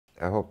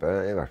Jeg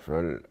håper i hvert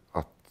fall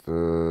at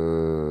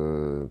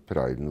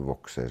priden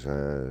vokser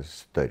seg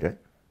større.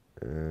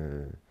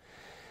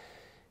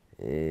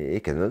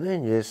 Ikke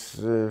nødvendigvis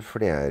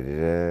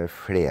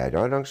flere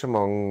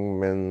arrangement,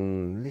 men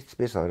litt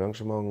spisse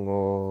arrangement,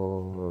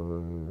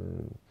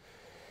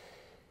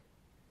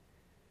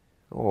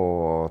 og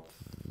at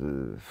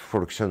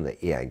folk skjønner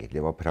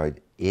egentlig hva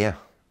pride er,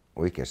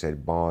 og ikke ser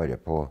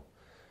bare på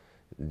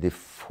de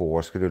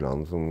få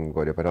skrullene som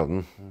går i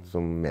paraden,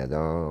 som media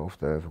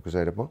ofte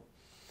fokuserer på.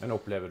 Men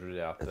opplever du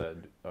det at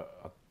du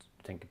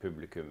tenker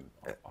publikum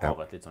har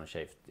et litt sånn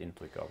skjevt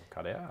inntrykk av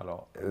hva det er, eller?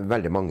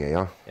 Veldig mange,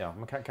 ja. Ja,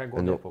 men hva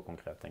går det på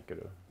konkret, tenker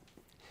du?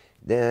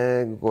 Det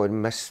går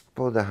mest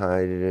på det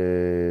her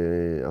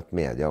at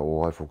media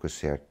også har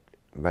fokusert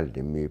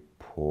veldig mye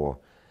på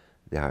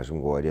det her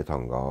som går i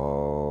tanga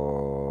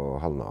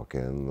og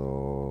halvnaken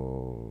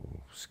og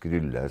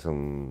skrulle, som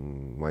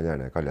man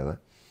gjerne kaller det.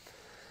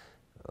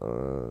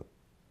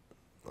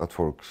 At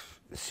folk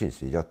synes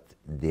ikke at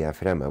det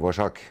fremmer vår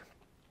sak.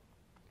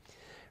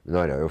 Men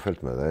nå har jeg jo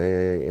fulgt med det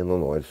i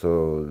noen år, så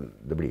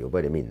det blir jo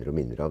bare mindre og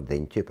mindre av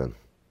den typen.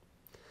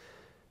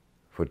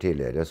 For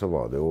tidligere så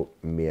var det jo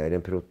mer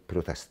en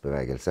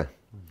protestbevegelse,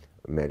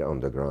 mer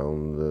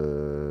underground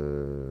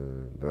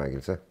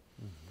bevegelse.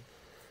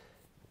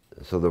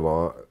 Så det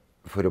var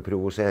for å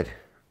provosere,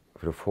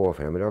 for å få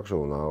frem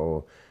reaksjoner,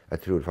 og jeg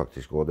tror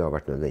faktisk også det har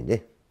vært nødvendig.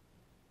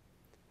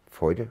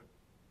 For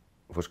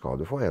skal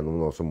du få gjennom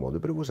noe, så må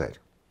du provosere.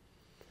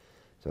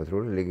 Så jeg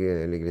tror det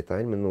ligger litt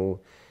der, men nå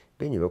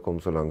begynner vi å komme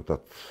så langt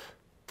at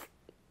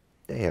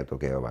det er helt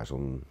ok å være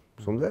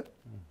som det.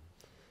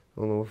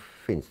 Og nå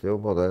finnes det jo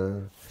både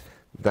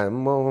dem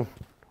og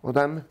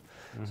dem,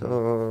 så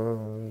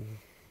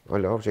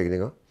alle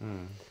avskygninger.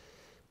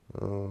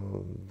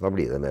 Og da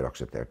blir det mer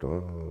akseptert, og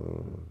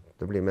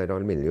det blir mer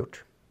alminneliggjort.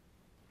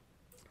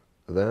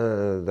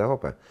 Det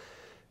håper jeg.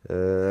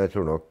 Jeg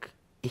tror nok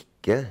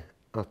ikke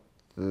at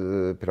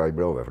pride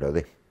blir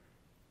overflødig.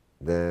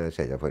 Det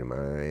ser jeg for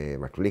meg, i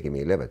hvert fall ikke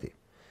min levetid.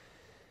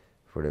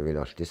 For det vil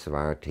alltid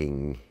svære ting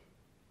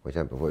å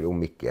kjempe for. Om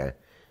ikke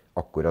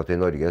akkurat i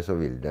Norge, så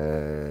vil det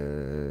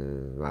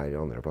være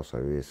andre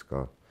plasser vi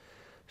skal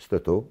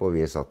støtte opp og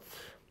vise at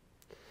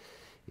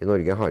i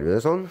Norge har vi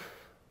det sånn.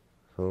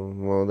 Så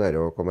må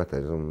dere jo komme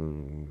etter, som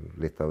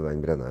litt av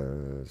den Brenne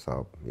sa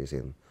i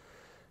sin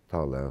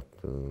tale, at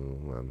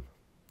man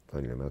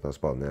handler med å ta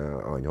Spania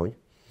i annen hånd.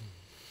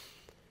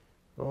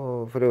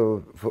 Og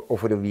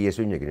for å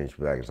vise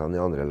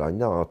undergrunnsbevegelsene i andre land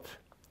da, at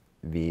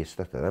vi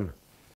støtter dem.